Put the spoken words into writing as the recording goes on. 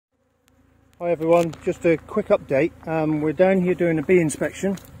Hi everyone, just a quick update. We're down here doing a bee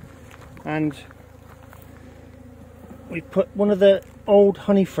inspection and we put one of the old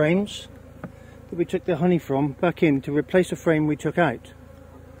honey frames that we took the honey from back in to replace a frame we took out.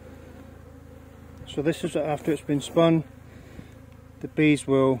 So this is after it's been spun. The bees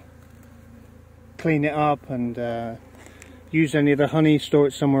will clean it up and use any of the honey, store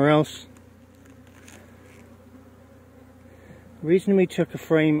it somewhere else. The reason we took a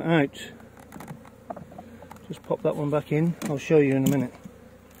frame out, just pop that one back in, I'll show you in a minute.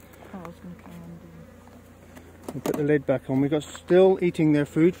 We'll put the lid back on. We got still eating their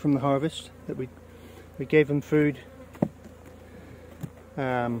food from the harvest that we gave them food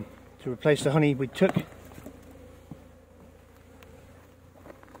to replace the honey we took.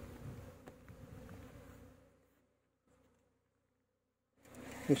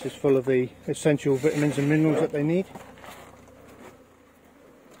 This is full of the essential vitamins and minerals that they need.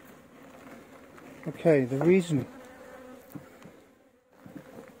 Okay, the reason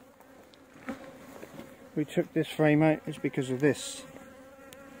we took this frame out is because of this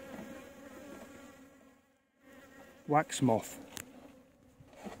wax moth.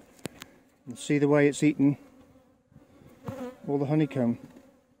 And see the way it's eaten all the honeycomb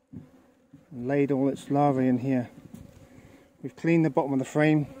and laid all its larvae in here. We've cleaned the bottom of the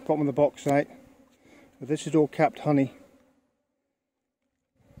frame, bottom of the box out, but this is all capped honey.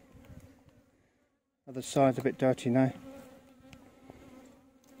 Other side's a bit dirty now.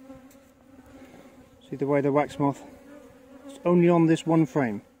 See the way the wax moth? It's only on this one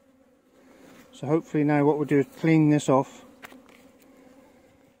frame. So hopefully now what we'll do is clean this off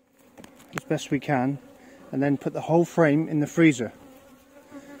as best we can and then put the whole frame in the freezer,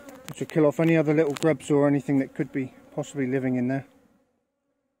 which will kill off any other little grubs or anything that could be possibly living in there.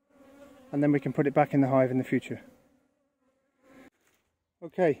 And then we can put it back in the hive in the future.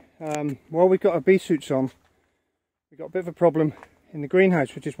 Okay, while we've got our bee suits on, we've got a bit of a problem in the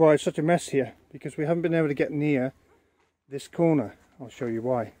greenhouse, which is why it's such a mess here, because we haven't been able to get near this corner. I'll show you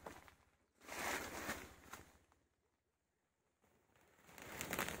why.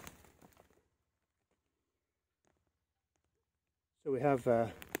 So we have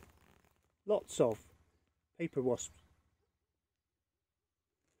lots of paper wasps.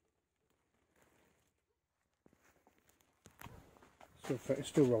 It's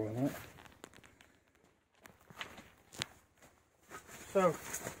still rolling out. So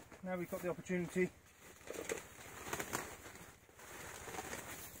now we've got the opportunity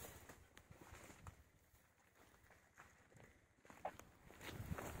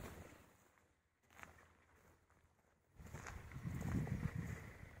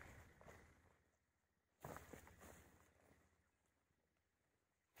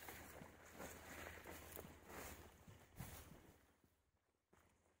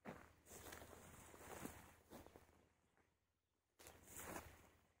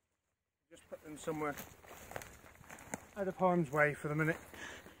put them somewhere out of harm's way for the minute.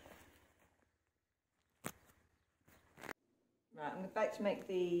 Right, I'm about to make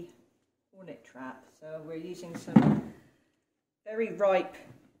the hornet trap, so we're using some very ripe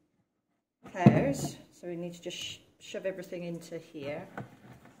pears, so we need to just shove everything into here.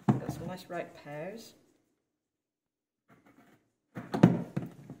 Got some nice ripe pears. That's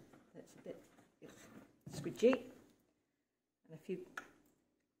a bit squidgy, and a few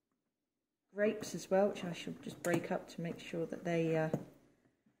grapes as well, which I should just break up to make sure that they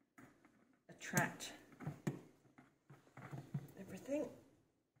attract everything.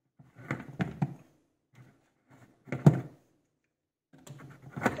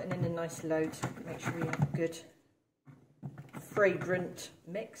 Putting in a nice load to make sure we have a good fragrant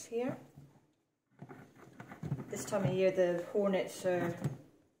mix here. This time of year the hornets are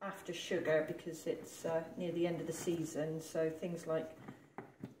after sugar because it's near the end of the season, so things like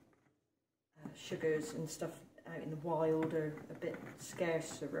sugars and stuff out in the wild are a bit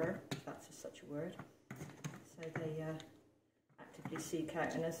scarcer, if that's such a word. So they actively seek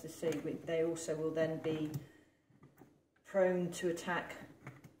out, and as they say, they also will then be prone to attack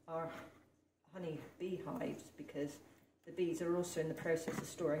our honey bee hives because the bees are also in the process of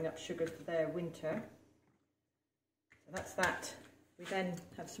storing up sugar for their winter. So that's that. We then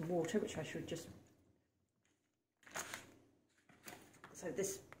have some water, which I should just... So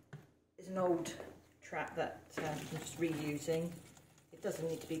this is an old trap that I'm just reusing. It doesn't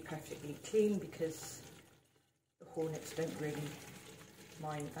need to be perfectly clean because the hornets don't really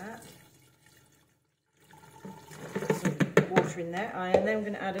mind that. Put some water in there. I am then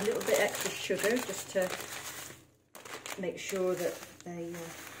going to add a little bit extra sugar just to make sure that they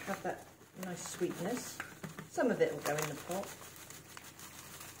have that nice sweetness. Some of it will go in the pot.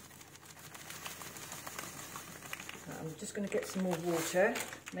 I'm just going to get some more water,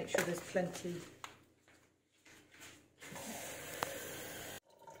 make sure there's plenty.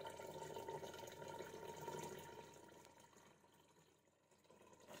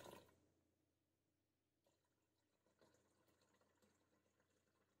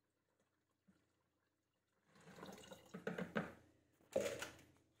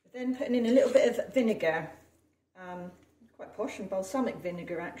 Then putting in a little bit of vinegar, quite posh, and balsamic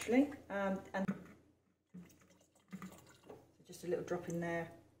vinegar actually, and just a little drop in there.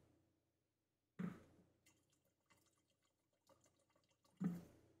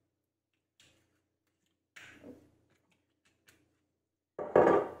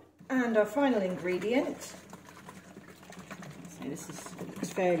 And our final ingredient, so this looks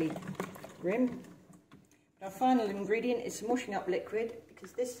fairly grim. Our final ingredient is some washing up liquid,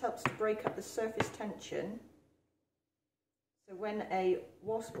 because this helps to break up the surface tension. So when a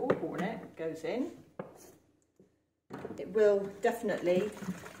wasp or hornet goes in, it will definitely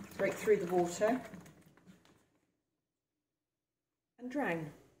break through the water and drown.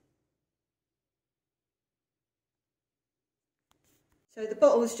 So the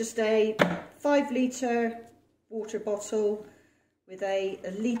bottle is just a 5 litre water bottle with a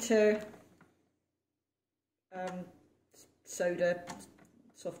litre soda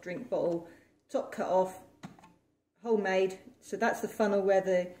soft drink bottle, top cut off, homemade. So that's the funnel where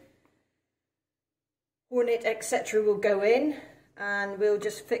the hornet etc. will go in, and we'll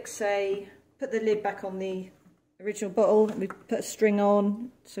just put the lid back on the original bottle, and we put a string on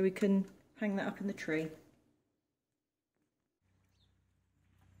so we can hang that up in the tree.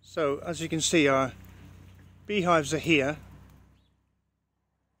 So as you can see, our beehives are here.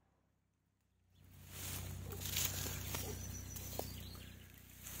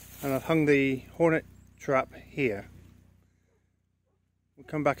 And I've hung the hornet trap here. We'll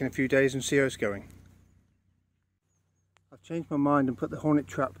come back in a few days and see how it's going. I've changed my mind and put the hornet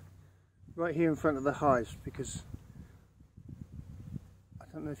trap right here in front of the hives, because I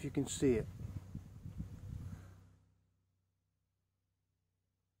don't know if you can see it.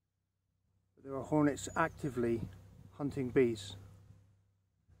 But there are hornets actively hunting bees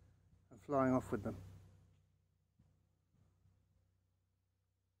and flying off with them.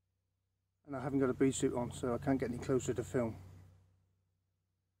 And I haven't got a bee suit on, so I can't get any closer to film.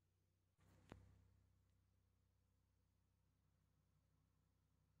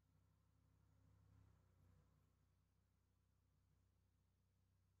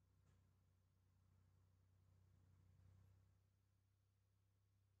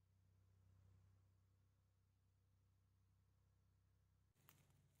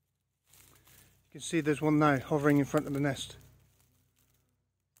 You can see there's one now hovering in front of the nest.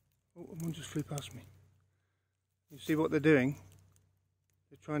 Oh, one just flew past me. You see what they're doing?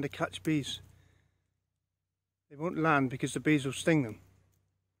 They're trying to catch bees. They won't land because the bees will sting them.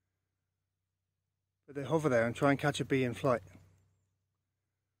 But they hover there and try and catch a bee in flight.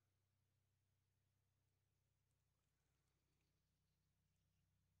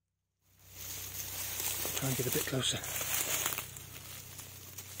 Try and get a bit closer.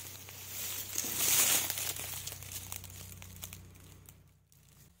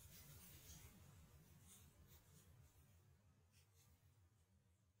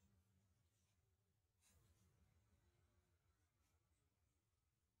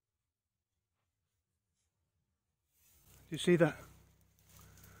 Do you see that?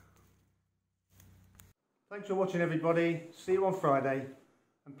 Thanks for watching everybody. See you on Friday.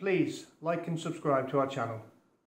 And please like and subscribe to our channel.